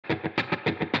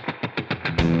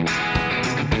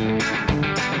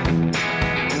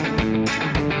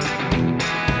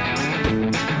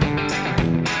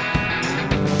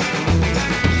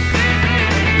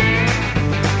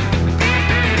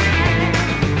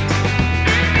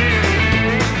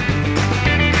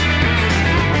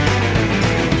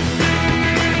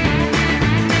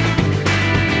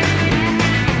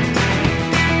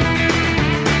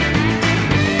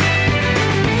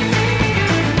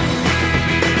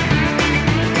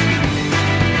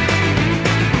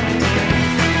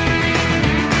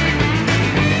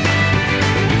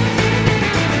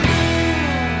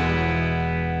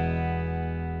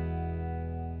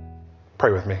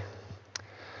Pray with me.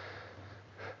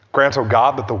 Grant, O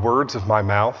God, that the words of my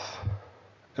mouth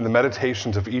and the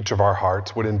meditations of each of our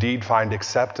hearts would indeed find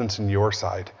acceptance in your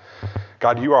sight.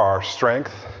 God, you are our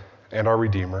strength and our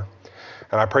Redeemer.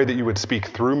 And I pray that you would speak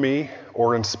through me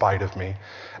or in spite of me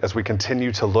as we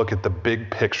continue to look at the big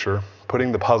picture,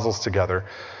 putting the puzzles together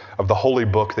of the holy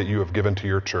book that you have given to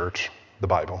your church, the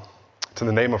Bible. It's in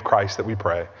the name of Christ that we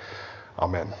pray.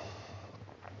 Amen.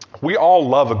 We all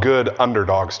love a good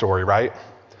underdog story, right?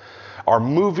 Our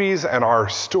movies and our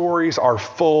stories are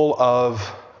full of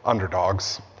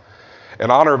underdogs. In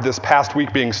honor of this past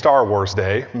week being Star Wars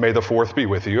Day, may the 4th be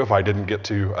with you if I didn't get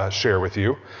to share with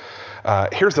you.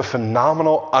 Here's a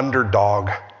phenomenal underdog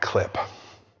clip.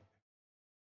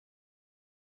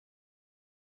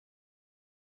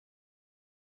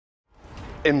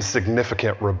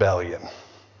 Insignificant rebellion.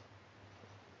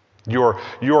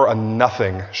 You're a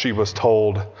nothing, she was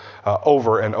told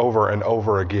over and over and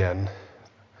over again.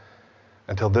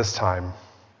 Until this time,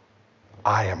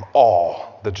 I am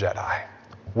all the Jedi.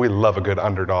 We love a good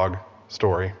underdog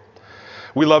story.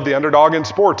 We love the underdog in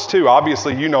sports too.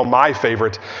 Obviously, you know my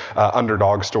favorite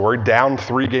underdog story. Down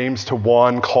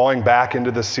 3-1, clawing back into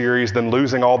the series, then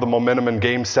losing all the momentum in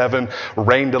Game 7,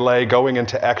 rain delay, going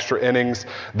into extra innings.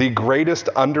 The greatest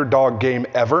underdog game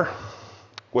ever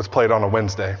was played on a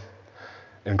Wednesday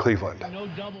in Cleveland. No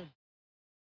double.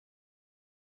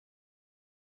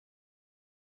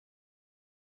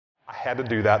 I had to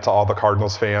do that to all the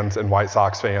Cardinals fans and White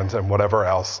Sox fans and whatever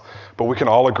else, but we can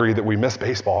all agree that we miss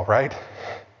baseball, right?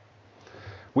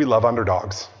 We love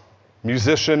underdogs.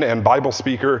 Musician and Bible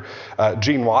speaker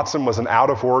Jean Watson was an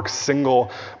out-of-work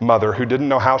single mother who didn't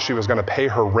know how she was going to pay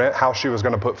her rent, how she was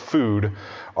going to put food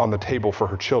on the table for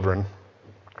her children.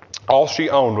 All she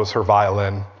owned was her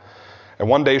violin. And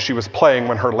one day she was playing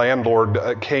when her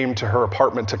landlord came to her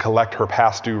apartment to collect her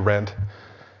past due rent.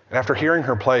 And after hearing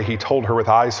her play, he told her with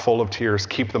eyes full of tears,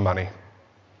 keep the money.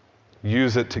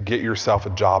 Use it to get yourself a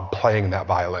job playing that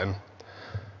violin.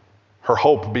 Her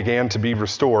hope began to be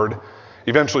restored.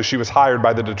 Eventually, she was hired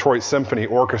by the Detroit Symphony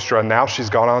Orchestra, and now she's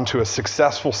gone on to a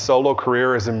successful solo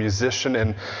career as a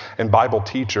musician and Bible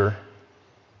teacher.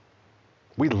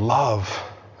 We love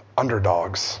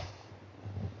underdogs.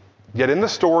 Yet in the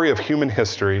story of human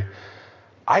history,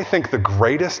 I think the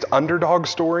greatest underdog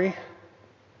story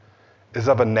is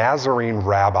of a Nazarene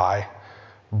rabbi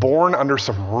born under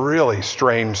some really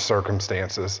strange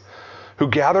circumstances, who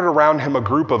gathered around him a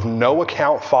group of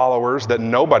no-account followers that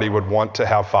nobody would want to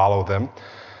have follow them.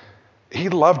 He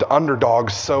loved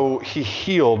underdogs, so he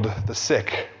healed the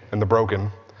sick and the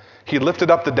broken. He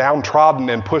lifted up the downtrodden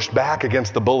and pushed back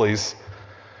against the bullies.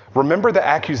 Remember the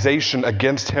accusation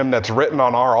against him that's written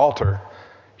on our altar.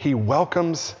 He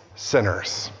welcomes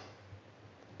sinners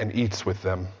and eats with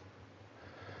them.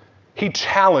 He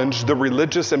challenged the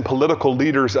religious and political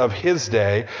leaders of his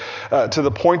day to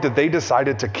the point that they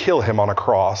decided to kill him on a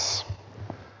cross.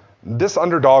 This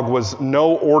underdog was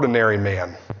no ordinary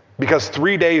man, because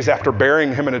 3 days after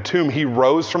burying him in a tomb, he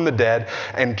rose from the dead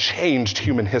and changed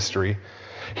human history.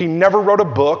 He never wrote a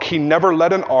book. He never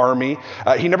led an army.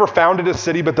 He never founded a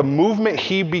city, but the movement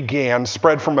he began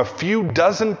spread from a few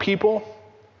dozen people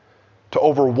to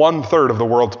over 1/3 of the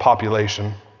world's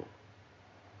population.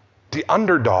 The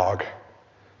underdog,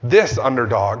 this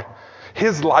underdog,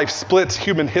 his life splits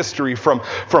human history from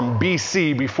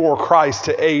BC, before Christ,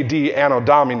 to AD, Anno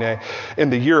Domini, in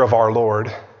the year of our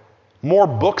Lord. More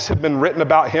books have been written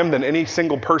about him than any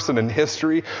single person in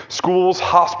history. Schools,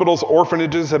 hospitals,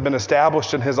 orphanages have been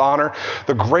established in his honor.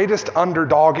 The greatest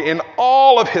underdog in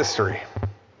all of history,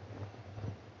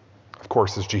 of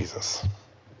course, is Jesus.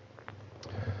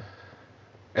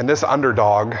 And this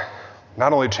underdog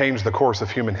not only changed the course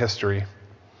of human history,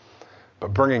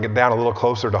 but bringing it down a little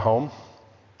closer to home,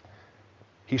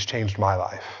 he's changed my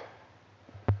life.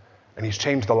 And he's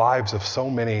changed the lives of so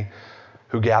many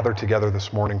who gathered together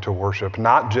this morning to worship,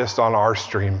 not just on our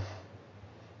stream,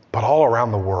 but all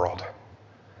around the world.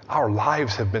 Our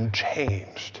lives have been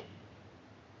changed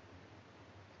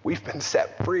We've been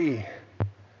set free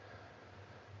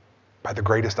by the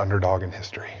greatest underdog in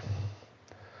history.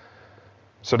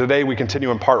 So today we continue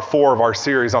in part 4 of our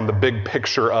series on the big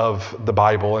picture of the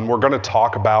Bible, and we're going to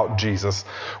talk about Jesus.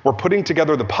 We're putting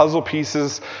together the puzzle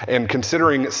pieces and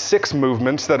considering 6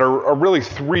 movements that are really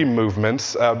 3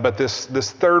 movements, but this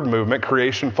third movement,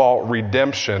 creation, fall,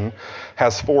 redemption,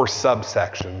 has 4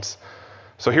 subsections.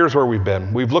 So here's where we've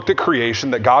been. We've looked at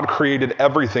creation, that God created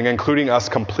everything, including us,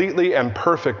 completely and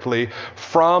perfectly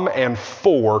from and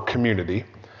for community.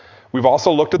 We've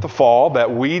also looked at the fall,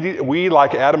 that we,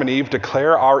 like Adam and Eve,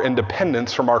 declare our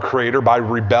independence from our Creator by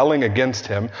rebelling against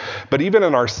Him. But even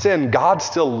in our sin, God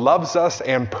still loves us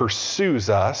and pursues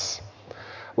us.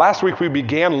 Last week, we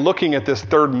began looking at this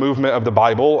third movement of the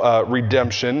Bible,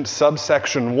 redemption,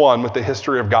 subsection 1, with the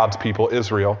history of God's people,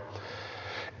 Israel.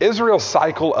 Israel's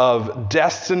cycle of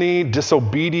destiny,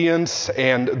 disobedience,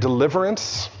 and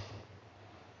deliverance,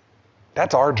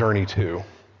 that's our journey too.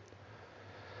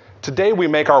 Today we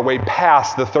make our way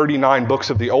past the 39 books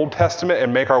of the Old Testament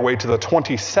and make our way to the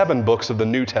 27 books of the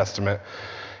New Testament.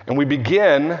 And we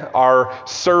begin our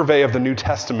survey of the New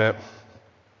Testament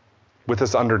with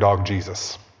this underdog,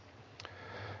 Jesus.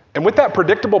 And with that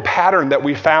predictable pattern that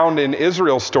we found in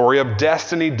Israel's story of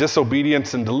destiny,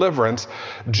 disobedience, and deliverance,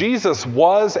 Jesus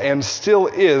was and still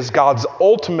is God's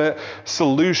ultimate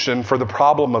solution for the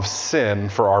problem of sin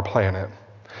for our planet.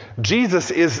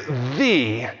 Jesus is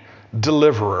the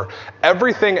deliverer.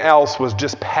 Everything else was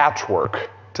just patchwork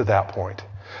to that point.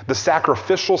 The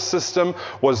sacrificial system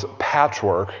was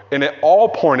patchwork, and it all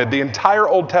pointed, the entire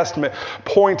Old Testament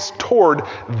points toward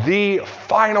the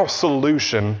final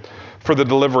solution for the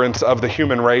deliverance of the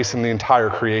human race and the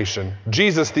entire creation.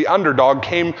 Jesus, the underdog,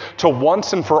 came to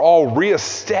once and for all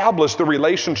reestablish the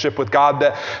relationship with God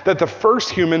that the first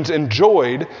humans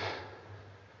enjoyed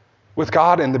with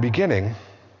God in the beginning.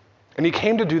 And he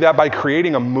came to do that by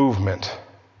creating a movement.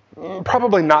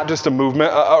 Probably not just a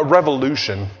movement, a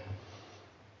revolution.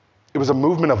 It was a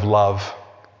movement of love.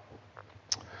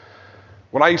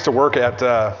 When I used to work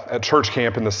at church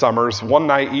camp in the summers, one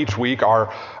night each week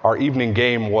our evening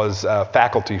game was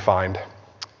faculty find.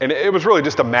 And it was really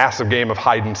just a massive game of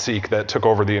hide and seek that took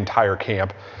over the entire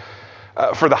camp.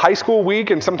 For the high school week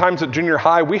and sometimes at junior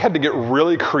high, we had to get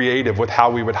really creative with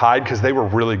how we would hide because they were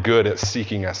really good at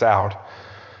seeking us out.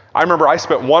 I remember I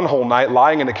spent one whole night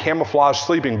lying in a camouflage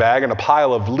sleeping bag in a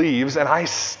pile of leaves, and I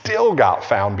still got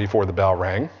found before the bell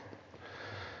rang.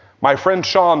 My friend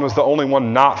Sean was the only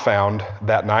one not found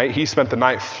that night. He spent the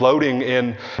night floating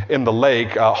in the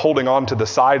lake, holding on to the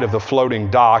side of the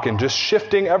floating dock and just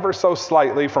shifting ever so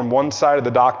slightly from one side of the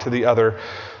dock to the other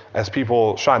as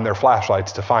people shined their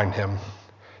flashlights to find him.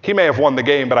 He may have won the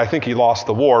game, but I think he lost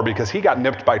the war because he got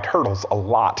nipped by turtles a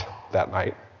lot that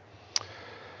night.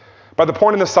 By the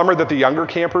point in the summer that the younger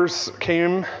campers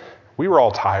came, we were all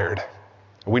tired.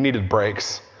 We needed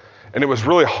breaks. And it was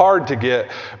really hard to get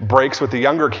breaks with the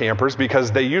younger campers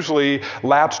because they usually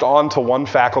latched on to one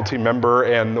faculty member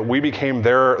and we became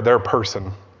their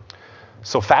person.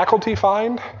 So faculty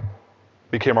find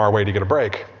became our way to get a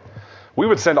break. We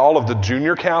would send all of the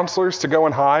junior counselors to go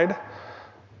and hide,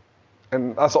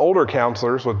 and us older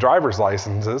counselors with driver's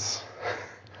licenses,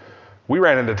 we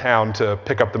ran into town to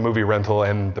pick up the movie rental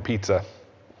and the pizza.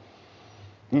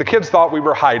 And the kids thought we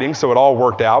were hiding, so it all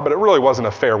worked out, but it really wasn't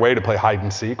a fair way to play hide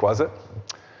and seek, was it?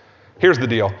 Here's the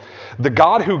deal. The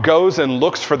God who goes and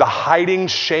looks for the hiding,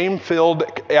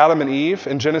 shame-filled Adam and Eve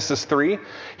in Genesis 3,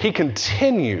 he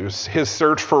continues his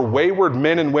search for wayward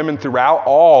men and women throughout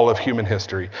all of human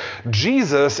history.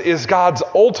 Jesus is God's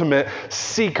ultimate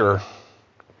seeker.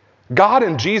 God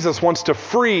in Jesus wants to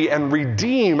free and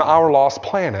redeem our lost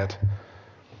planet.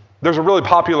 There's a really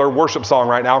popular worship song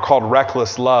right now called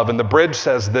Reckless Love, and the bridge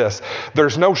says this: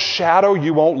 there's no shadow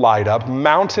you won't light up,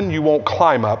 mountain you won't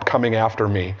climb up coming after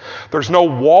me. There's no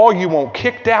wall you won't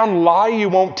kick down, lie you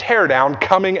won't tear down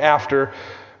coming after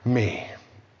me.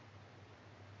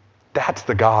 That's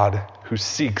the God who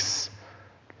seeks.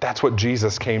 That's what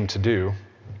Jesus came to do.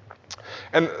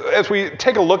 And as we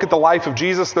take a look at the life of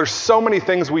Jesus, there's so many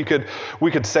things we could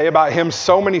say about him,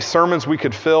 so many sermons we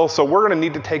could fill. So we're going to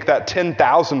need to take that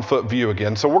 10,000-foot view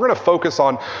again. So we're going to focus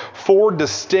on 4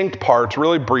 distinct parts,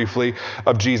 really briefly,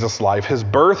 of Jesus' life: his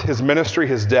birth, his ministry,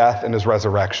 his death, and his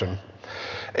resurrection.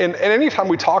 And anytime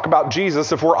we talk about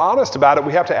Jesus, if we're honest about it,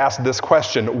 we have to ask this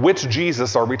question: which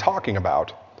Jesus are we talking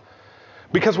about?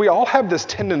 Because we all have this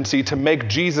tendency to make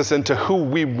Jesus into who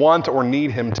we want or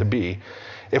need him to be.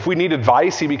 If we need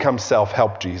advice, he becomes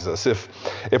self-help Jesus.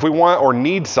 If we want or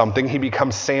need something, he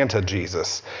becomes Santa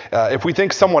Jesus. If we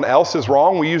think someone else is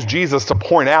wrong, we use Jesus to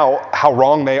point out how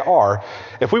wrong they are.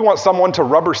 If we want someone to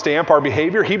rubber stamp our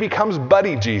behavior, he becomes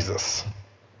Buddy Jesus.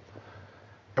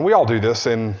 And we all do this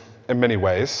in many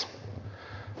ways.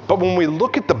 But when we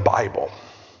look at the Bible,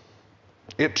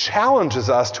 it challenges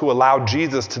us to allow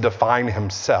Jesus to define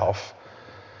himself.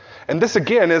 And this,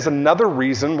 again, is another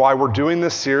reason why we're doing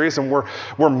this series and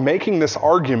we're making this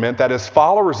argument that as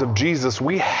followers of Jesus,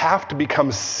 we have to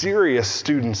become serious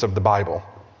students of the Bible.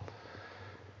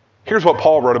 Here's what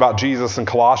Paul wrote about Jesus in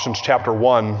Colossians chapter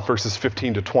 1, verses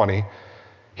 15 to 20.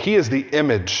 He is the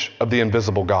image of the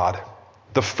invisible God,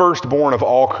 the firstborn of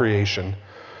all creation.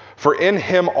 For in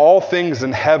him all things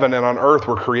in heaven and on earth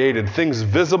were created, things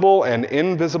visible and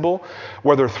invisible,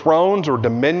 whether thrones or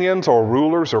dominions or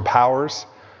rulers or powers.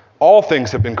 All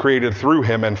things have been created through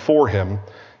him and for him.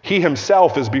 He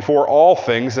himself is before all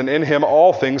things, and in him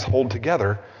all things hold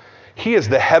together. He is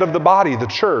the head of the body, the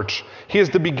church. He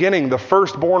is the beginning, the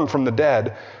firstborn from the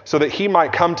dead, so that he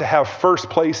might come to have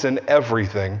first place in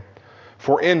everything.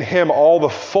 For in him all the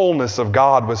fullness of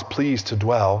God was pleased to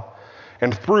dwell.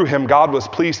 And through him God was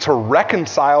pleased to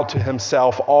reconcile to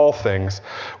himself all things,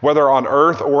 whether on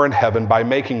earth or in heaven, by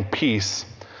making peace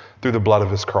through the blood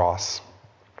of his cross.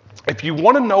 If you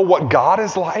want to know what God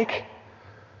is like,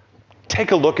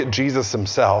 take a look at Jesus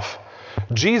himself.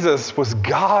 Jesus was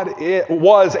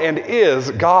and is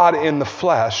God in the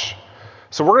flesh.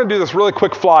 So we're going to do this really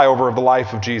quick flyover of the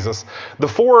life of Jesus. The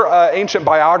four ancient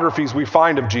biographies we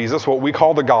find of Jesus, what we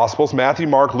call the Gospels, Matthew,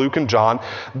 Mark, Luke, and John,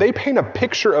 they paint a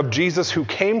picture of Jesus who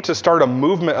came to start a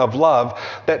movement of love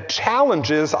that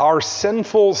challenges our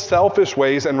sinful, selfish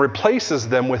ways and replaces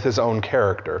them with his own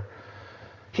character.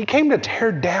 He came to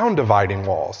tear down dividing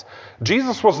walls.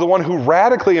 Jesus was the one who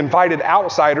radically invited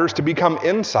outsiders to become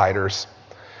insiders.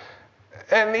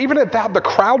 And even at that, the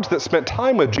crowds that spent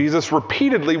time with Jesus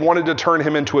repeatedly wanted to turn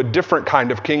him into a different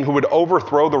kind of king who would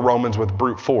overthrow the Romans with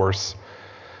brute force.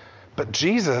 But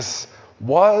Jesus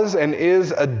was and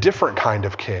is a different kind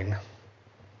of king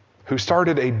who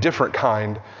started a different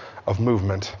kind of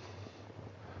movement.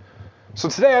 So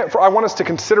today, I want us to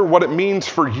consider what it means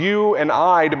for you and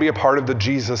I to be a part of the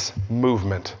Jesus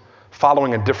movement,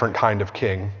 following a different kind of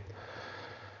king.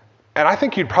 And I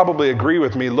think you'd probably agree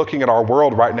with me looking at our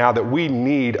world right now that we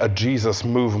need a Jesus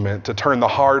movement to turn the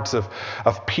hearts of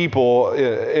people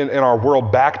in our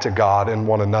world back to God and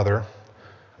one another.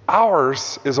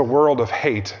 Ours is a world of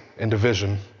hate and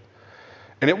division.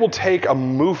 And it will take a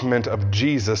movement of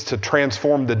Jesus to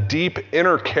transform the deep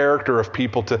inner character of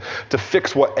people to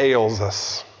fix what ails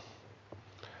us.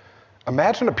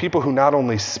 Imagine a people who not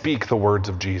only speak the words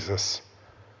of Jesus,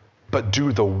 but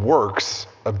do the works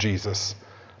of Jesus.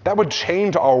 That would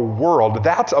change our world.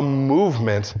 That's a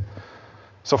movement.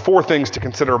 So 4 things to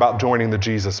consider about joining the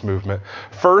Jesus movement.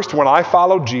 First, when I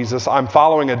follow Jesus, I'm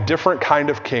following a different kind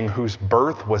of king whose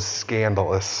birth was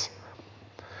scandalous.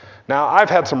 Now, I've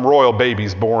had some royal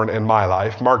babies born in my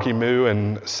life, Marky Moo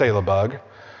and Sailabug.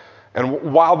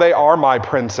 And while they are my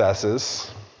princesses,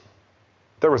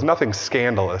 there was nothing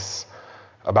scandalous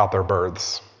about their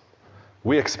births.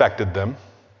 We expected them.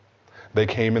 They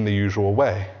came in the usual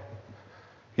way.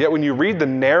 Yet when you read the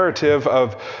narrative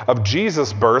of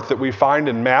Jesus' birth that we find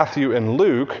in Matthew and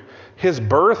Luke, his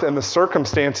birth and the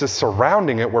circumstances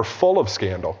surrounding it were full of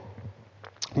scandal.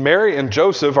 Mary and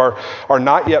Joseph are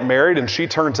not yet married, and she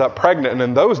turns up pregnant. And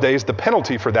in those days, the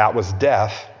penalty for that was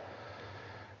death.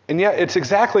 And yet, it's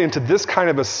exactly into this kind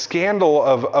of a scandal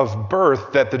of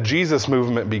birth that the Jesus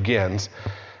movement begins.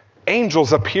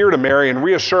 Angels appear to Mary and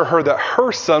reassure her that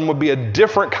her son would be a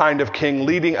different kind of king,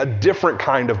 leading a different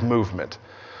kind of movement.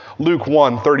 Luke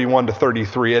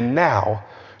 1:31-33, and now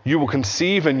you will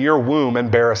conceive in your womb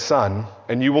and bear a son,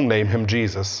 and you will name him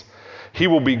Jesus. He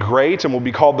will be great and will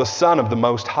be called the Son of the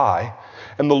Most High.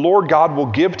 And the Lord God will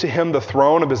give to him the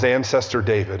throne of his ancestor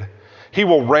David. He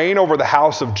will reign over the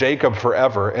house of Jacob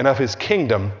forever, and of his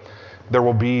kingdom there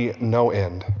will be no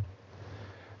end.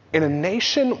 In a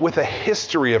nation with a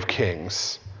history of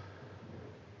kings,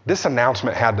 this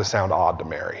announcement had to sound odd to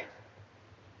Mary.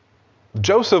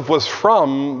 Joseph was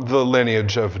from the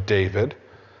lineage of David,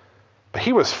 but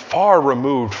he was far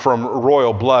removed from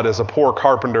royal blood as a poor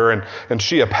carpenter and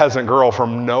she a peasant girl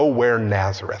from nowhere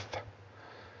Nazareth.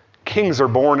 Kings are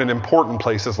born in important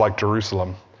places like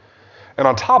Jerusalem. And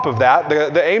on top of that,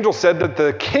 the angel said that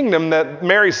the kingdom that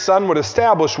Mary's son would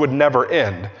establish would never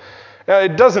end. Now,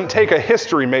 it doesn't take a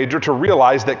history major to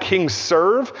realize that kings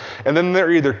serve and then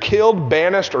they're either killed,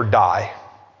 banished, or die.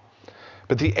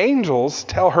 But the angels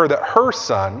tell her that her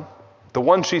son, the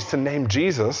one she's to name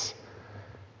Jesus,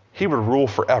 he would rule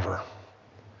forever.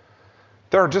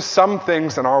 There are just some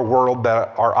things in our world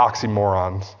that are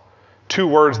oxymorons, two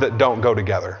words that don't go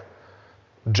together.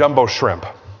 Jumbo shrimp,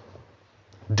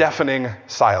 deafening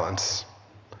silence,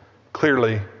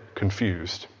 clearly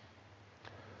confused.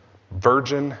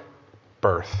 Virgin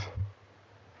birth.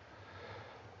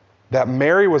 That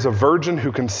Mary was a virgin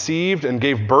who conceived and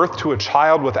gave birth to a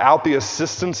child without the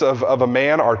assistance of a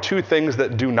man are two things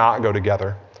that do not go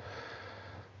together.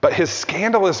 But his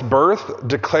scandalous birth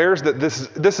declares that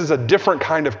this is a different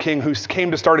kind of king who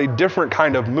came to start a different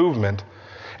kind of movement,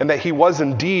 and that he was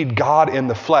indeed God in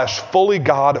the flesh, fully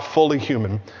God, fully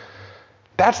human.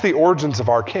 That's the origins of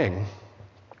our king.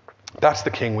 That's the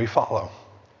king we follow.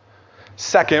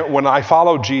 Second, when I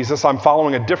follow Jesus, I'm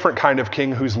following a different kind of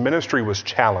king whose ministry was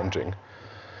challenging.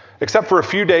 Except for a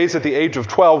few days at the age of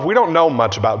 12, we don't know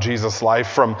much about Jesus' life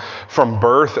from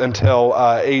birth until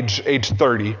age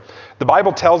 30. The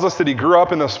Bible tells us that he grew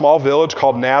up in a small village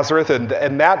called Nazareth, and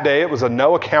that day it was a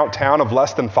no-account town of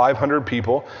less than 500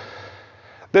 people.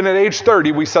 Then at age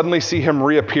 30, we suddenly see him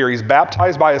reappear. He's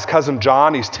baptized by his cousin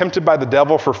John. He's tempted by the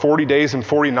devil for 40 days and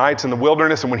 40 nights in the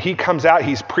wilderness. And when he comes out,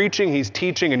 he's preaching, he's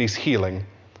teaching, and he's healing.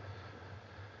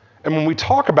 And when we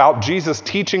talk about Jesus'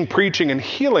 teaching, preaching, and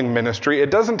healing ministry,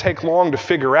 it doesn't take long to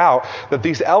figure out that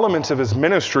these elements of his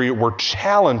ministry were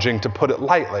challenging, to put it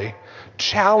lightly,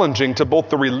 challenging to both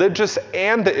the religious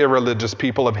and the irreligious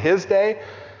people of his day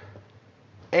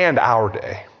and our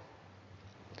day.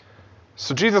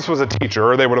 So Jesus was a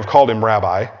teacher, or they would have called him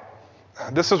rabbi.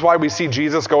 This is why we see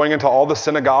Jesus going into all the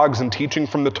synagogues and teaching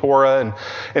from the Torah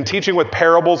and teaching with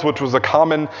parables, which was a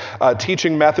common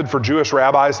teaching method for Jewish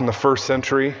rabbis in the first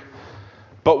century.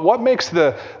 But what makes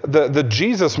the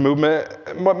Jesus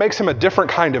movement, what makes him a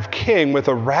different kind of king with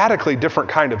a radically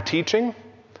different kind of teaching,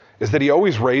 is that he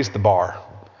always raised the bar.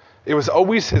 It was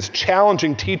always his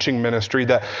challenging teaching ministry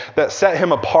that set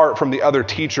him apart from the other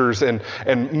teachers and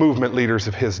movement leaders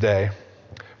of his day.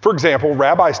 For example,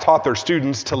 rabbis taught their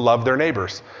students to love their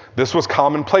neighbors. This was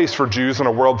commonplace for Jews in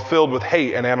a world filled with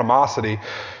hate and animosity,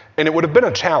 and it would have been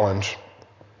a challenge.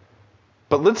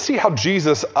 But let's see how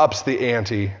Jesus ups the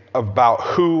ante about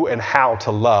who and how to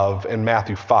love in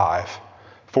Matthew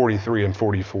 5:43 and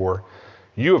 44.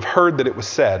 You have heard that it was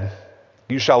said,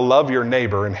 you shall love your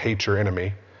neighbor and hate your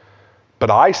enemy.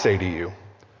 But I say to you,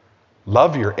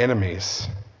 love your enemies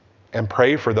and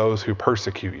pray for those who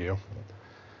persecute you.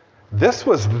 This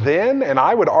was then, and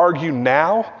I would argue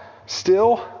now,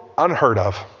 still unheard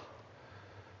of.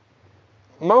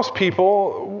 Most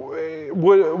people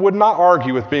would not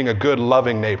argue with being a good,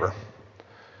 loving neighbor.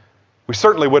 We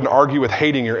certainly wouldn't argue with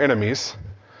hating your enemies.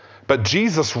 But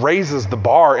Jesus raises the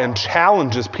bar and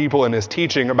challenges people in his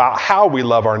teaching about how we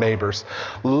love our neighbors.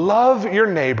 Love your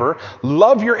neighbor,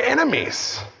 love your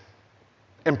enemies,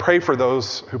 and pray for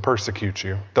those who persecute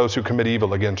you, those who commit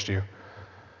evil against you.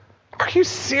 Are you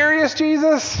serious,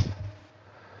 Jesus?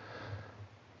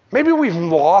 Maybe we've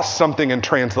lost something in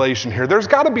translation here. There's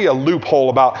got to be a loophole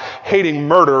about hating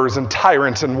murderers and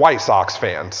tyrants and White Sox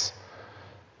fans.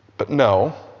 But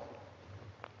no.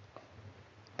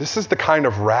 This is the kind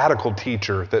of radical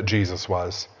teacher that Jesus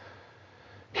was.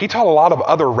 He taught a lot of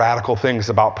other radical things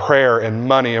about prayer and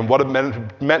money and what it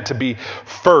meant to be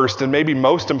first, and maybe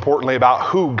most importantly about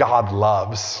who God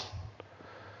loves.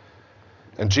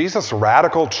 And Jesus'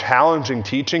 radical, challenging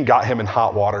teaching got him in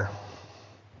hot water.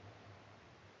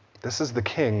 This is the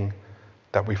king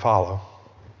that we follow.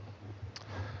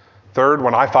 Third,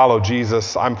 when I follow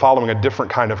Jesus, I'm following a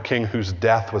different kind of king whose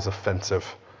death was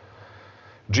offensive.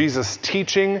 Jesus'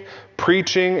 teaching,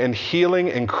 preaching, and healing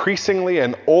increasingly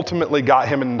and ultimately got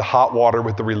him into hot water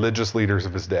with the religious leaders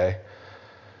of his day.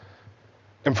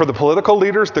 And for the political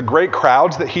leaders, the great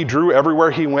crowds that he drew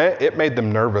everywhere he went, it made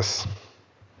them nervous.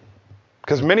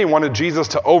 Because many wanted Jesus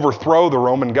to overthrow the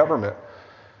Roman government.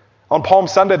 On Palm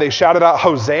Sunday, they shouted out,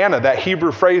 Hosanna, that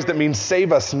Hebrew phrase that means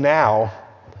save us now.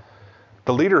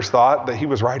 The leaders thought that he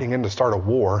was riding in to start a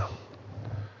war.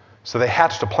 So they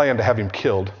hatched a plan to have him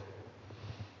killed.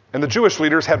 And the Jewish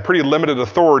leaders had pretty limited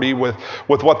authority with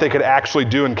what they could actually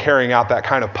do in carrying out that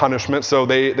kind of punishment, so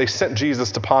they sent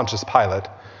Jesus to Pontius Pilate.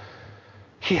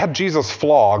 He had Jesus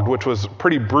flogged, which was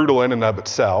pretty brutal in and of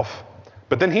itself,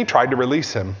 but then he tried to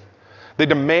release him. They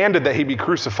demanded that he be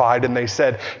crucified, and they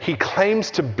said, he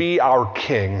claims to be our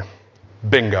king.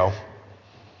 Bingo.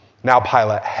 Now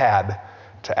Pilate had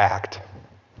to act.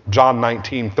 John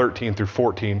 19:13 through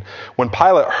 14. When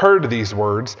Pilate heard these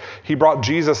words, he brought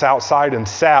Jesus outside and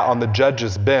sat on the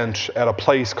judge's bench at a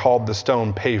place called the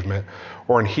Stone Pavement,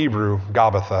 or in Hebrew,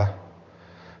 Gabbatha.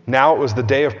 Now it was the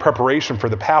day of preparation for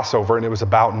the Passover, and it was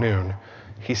about noon.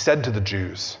 He said to the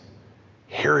Jews,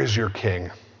 here is your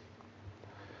king.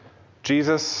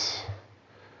 Jesus,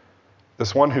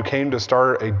 this one who came to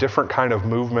start a different kind of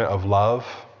movement of love,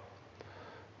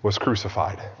 was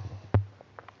crucified.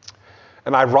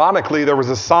 And ironically, there was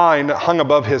a sign hung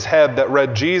above his head that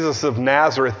read, Jesus of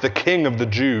Nazareth, the King of the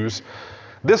Jews.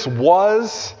 This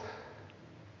was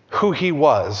who he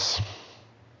was.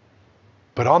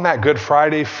 But on that Good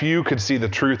Friday, few could see the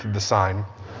truth of the sign.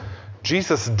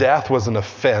 Jesus' death was an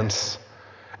offense.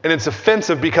 And it's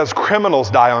offensive because criminals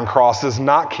die on crosses,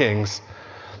 not kings.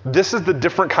 This is the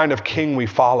different kind of king we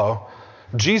follow.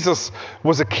 Jesus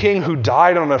was a king who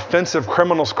died on an offensive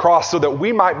criminal's cross so that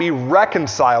we might be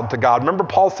reconciled to God. Remember,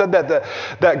 Paul said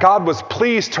that God was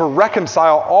pleased to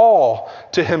reconcile all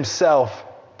to himself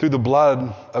through the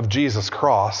blood of Jesus'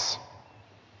 cross.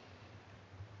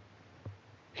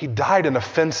 He died an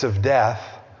offensive death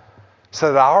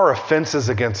so that our offenses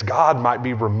against God might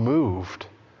be removed.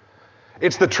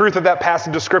 It's the truth of that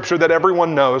passage of Scripture that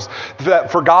everyone knows,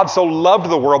 that for God so loved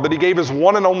the world that he gave his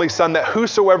one and only Son, that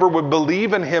whosoever would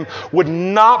believe in him would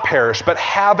not perish, but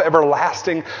have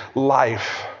everlasting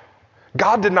life.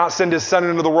 God did not send his Son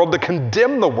into the world to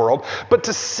condemn the world, but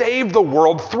to save the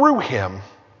world through him.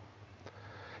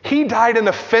 He died an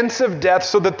offensive death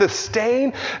so that the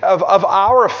stain of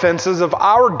our offenses, of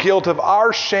our guilt, of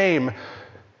our shame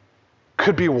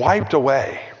could be wiped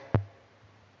away.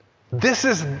 This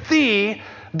is the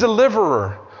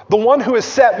deliverer, the one who has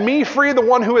set me free, the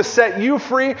one who has set you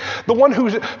free, the one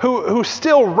who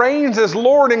still reigns as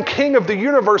Lord and King of the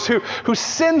universe, who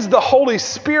sends the Holy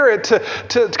Spirit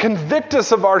to convict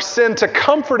us of our sin, to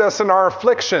comfort us in our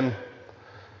affliction.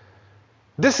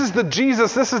 This is the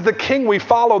Jesus, this is the King we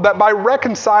follow, that by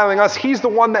reconciling us, he's the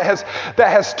one that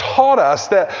has taught us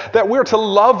that we're to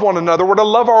love one another, we're to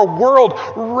love our world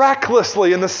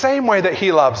recklessly in the same way that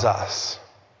he loves us.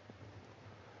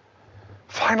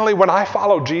 Finally, when I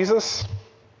follow Jesus,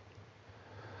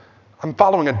 I'm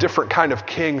following a different kind of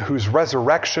king whose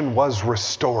resurrection was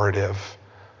restorative.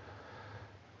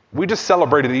 We just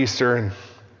celebrated Easter and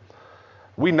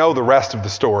we know the rest of the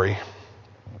story.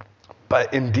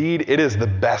 But indeed, it is the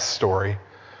best story.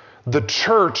 The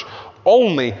church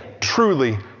only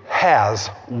truly has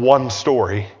one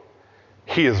story.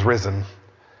 He is risen.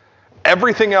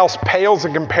 Everything else pales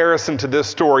in comparison to this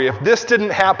story. If this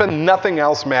didn't happen, nothing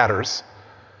else matters.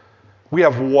 We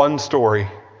have one story.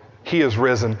 He is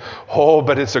risen. Oh,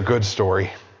 but it's a good story.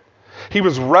 He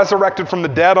was resurrected from the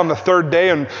dead on the third day,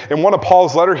 and in one of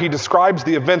Paul's letters, he describes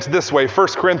the events this way, 1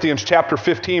 Corinthians chapter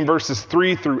 15, verses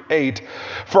 3 through 8.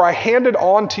 For I handed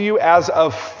on to you as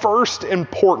of first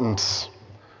importance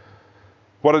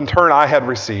what in turn I had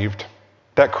received,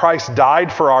 that Christ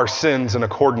died for our sins in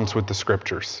accordance with the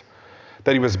Scriptures,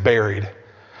 that he was buried,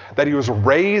 that he was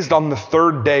raised on the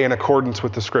third day in accordance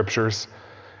with the Scriptures,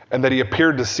 and that he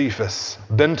appeared to Cephas,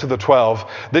 then to the 12.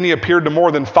 Then he appeared to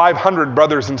more than 500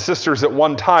 brothers and sisters at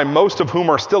one time, most of whom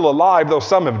are still alive, though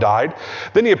some have died.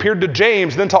 Then he appeared to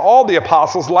James, then to all the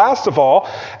apostles. Last of all,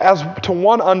 as to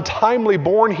one untimely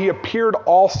born, he appeared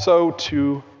also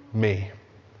to me.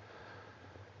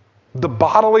 The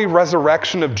bodily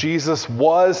resurrection of Jesus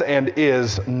was and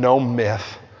is no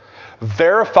myth.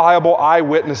 Verifiable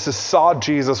eyewitnesses saw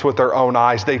Jesus with their own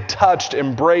eyes. They touched,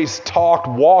 embraced, talked,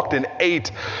 walked, and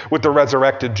ate with the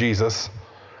resurrected Jesus.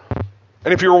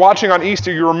 And if you were watching on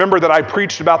Easter, you remember that I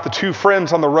preached about the two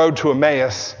friends on the road to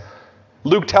Emmaus.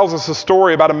 Luke tells us a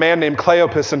story about a man named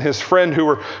Cleopas and his friend who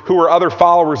were other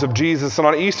followers of Jesus. And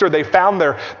on Easter, they found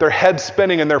their heads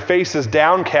spinning and their faces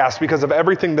downcast because of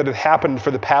everything that had happened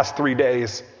for the past 3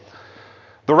 days.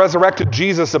 The resurrected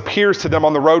Jesus appears to them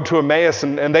on the road to Emmaus,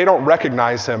 and they don't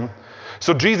recognize him.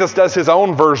 So Jesus does his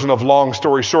own version of long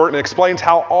story short and explains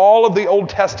how all of the Old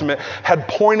Testament had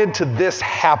pointed to this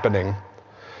happening.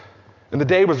 And the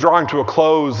day was drawing to a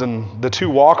close, and the two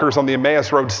walkers on the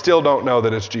Emmaus road still don't know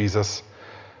that it's Jesus.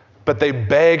 But they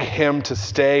beg him to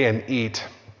stay and eat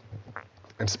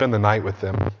and spend the night with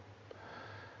them.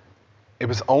 It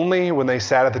was only when they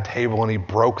sat at the table and he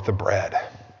broke the bread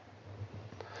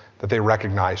that they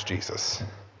recognized Jesus.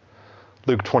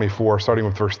 Luke 24, starting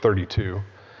with verse 32.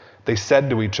 They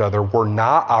said to each other, "Were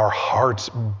not our hearts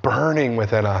burning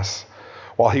within us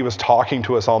while he was talking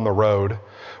to us on the road,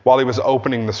 while he was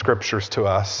opening the Scriptures to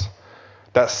us?"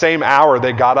 That same hour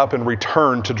they got up and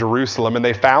returned to Jerusalem, and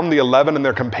they found the 11 and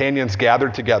their companions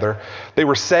gathered together. They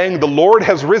were saying, "The Lord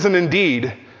has risen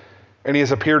indeed, and he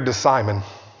has appeared to Simon."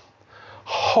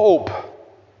 Hope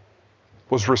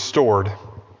was restored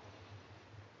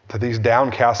to these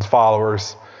downcast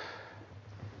followers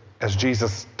as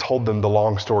Jesus told them the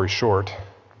long story short.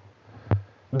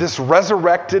 This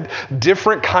resurrected,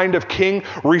 different kind of king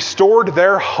restored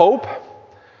their hope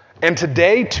And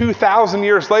today, 2,000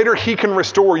 years later, he can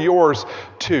restore yours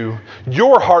too.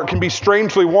 Your heart can be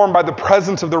strangely warmed by the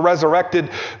presence of the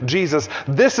resurrected Jesus.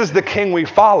 This is the King we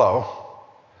follow.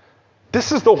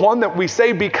 This is the one that we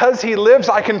say, because he lives,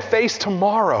 I can face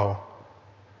tomorrow.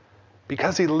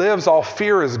 Because he lives, all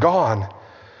fear is gone.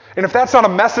 And if that's not a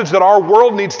message that our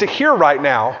world needs to hear right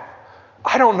now,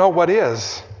 I don't know what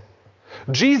is.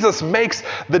 Jesus makes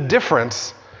the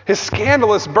difference. His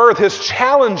scandalous birth, his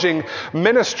challenging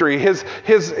ministry, his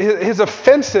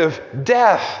offensive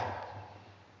death,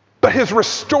 but his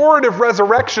restorative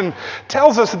resurrection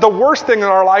tells us that the worst thing in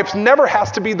our lives never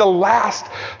has to be the last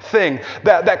thing.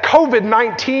 That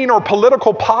COVID-19 or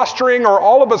political posturing or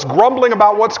all of us grumbling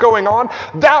about what's going on,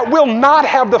 that will not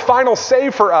have the final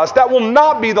say for us. That will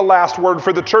not be the last word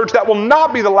for the church. That will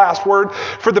not be the last word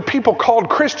for the people called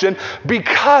Christian,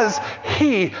 because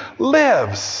he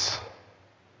lives.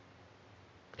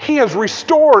 He has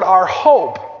restored our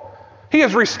hope. He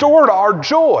has restored our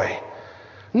joy.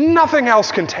 Nothing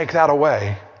else can take that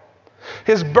away.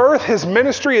 His birth, his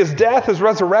ministry, his death, his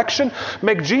resurrection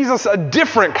make Jesus a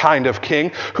different kind of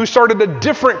king who started a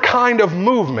different kind of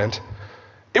movement.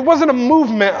 It wasn't a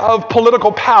movement of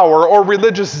political power or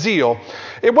religious zeal.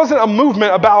 It wasn't a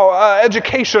movement about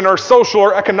education or social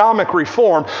or economic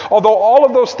reform, although all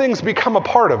of those things become a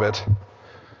part of it.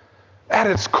 At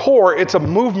its core, it's a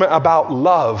movement about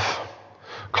love,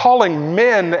 calling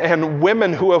men and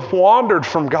women who have wandered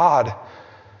from God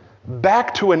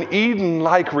back to an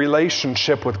Eden-like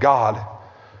relationship with God,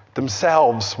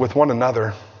 themselves, with one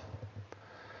another.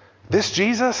 This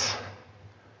Jesus,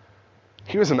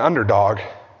 he was an underdog.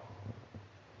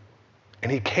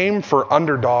 And he came for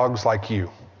underdogs like you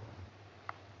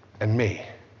and me.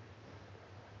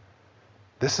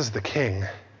 This is the King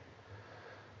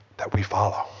that we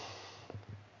follow.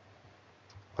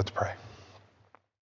 Let's pray.